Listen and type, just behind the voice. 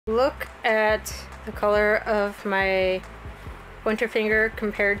Look at the color of my pointer finger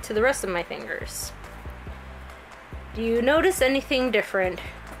compared to the rest of my fingers. Do you notice anything different?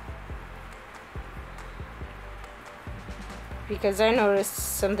 Because I noticed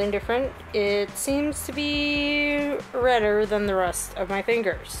something different. It seems to be redder than the rest of my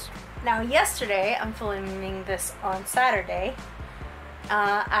fingers. Now yesterday, I'm filming this on Saturday,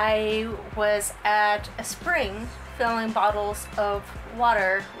 I was at a spring filling bottles of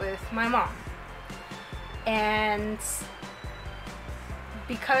water with my mom. And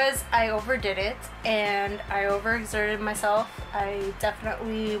because I overdid it and I overexerted myself, I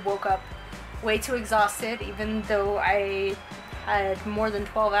definitely woke up way too exhausted, even though I had more than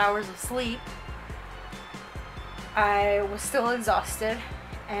 12 hours of sleep. I was still exhausted,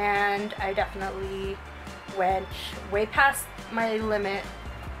 and I definitely went way past my limit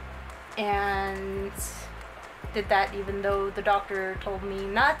and did that even though the doctor told me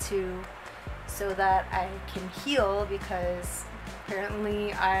not to, so that I can heal, because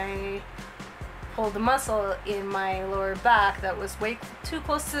apparently I pulled a muscle in my lower back that was way too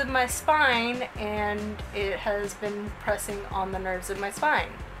close to my spine, and it has been pressing on the nerves in my spine.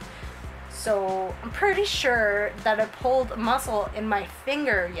 So I'm pretty sure that I pulled a muscle in my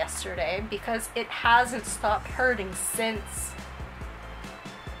finger yesterday, because it hasn't stopped hurting since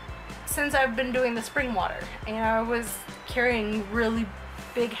I've been doing the spring water, and I was carrying really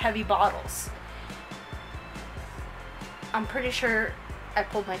big heavy bottles. I'm pretty sure I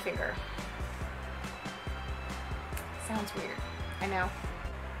pulled my finger. Sounds weird, I know.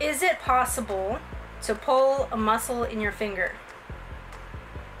 Is it possible to pull a muscle in your finger?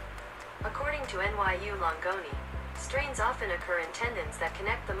 According to NYU Longoni, strains often occur in tendons that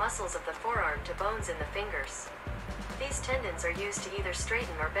connect the muscles of the forearm to bones in the fingers. These tendons are used to either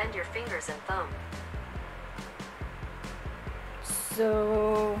straighten or bend your fingers and thumb.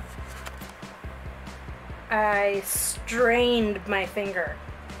 So I strained my finger.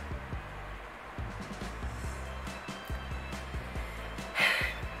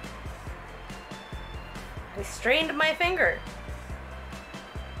 I strained my finger.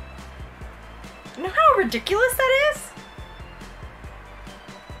 You know how ridiculous that is?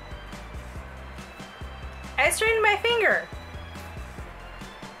 I strained my finger.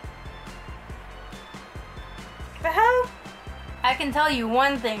 The hell? I can tell you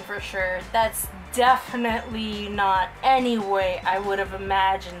one thing for sure. That's definitely not any way I would have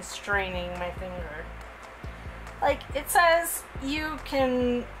imagined straining my finger. Like, it says you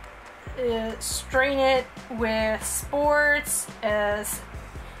can strain it with sports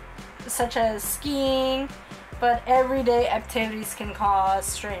such as skiing, but everyday activities can cause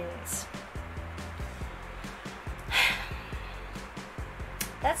strains.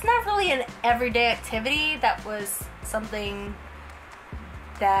 That's not really an everyday activity. That was something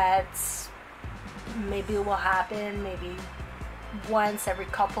that maybe will happen maybe once every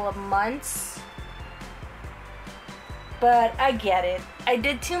couple of months. But I get it. I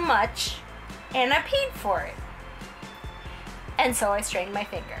did too much and I paid for it. And so I strained my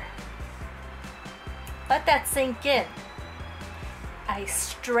finger. Let that sink in. I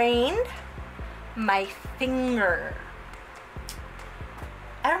strained my finger.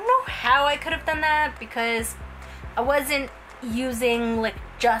 I don't know how I could have done that, because I wasn't using like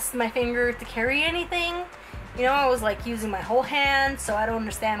just my finger to carry anything. You know, I was like using my whole hand, so I don't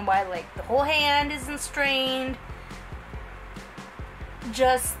understand why like the whole hand isn't strained.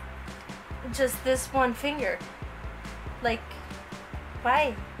 Just this one finger. Like,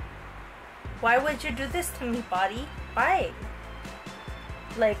 why? Why would you do this to me, body? Why?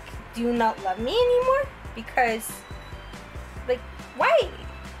 Like, do you not love me anymore? Because, like, why?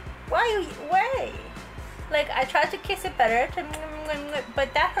 Why? Like, I tried to kiss it better,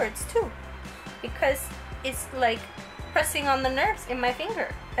 but that hurts too. Because it's like pressing on the nerves in my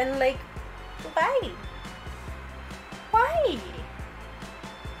finger. And like, why? Why?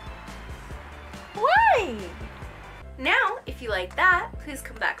 Why? Now, if you like that, please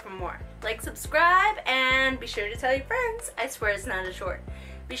come back for more. Like, subscribe, and be sure to tell your friends. I swear it's not a short.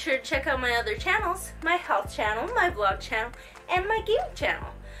 Be sure to check out my other channels, my health channel, my vlog channel, and my gaming channel.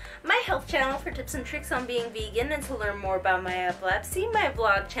 My health channel for tips and tricks on being vegan and to learn more about my epilepsy, my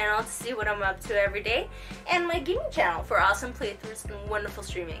vlog channel to see what I'm up to every day, and my gaming channel for awesome playthroughs and wonderful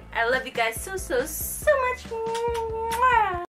streaming. I love you guys so much. Mwah!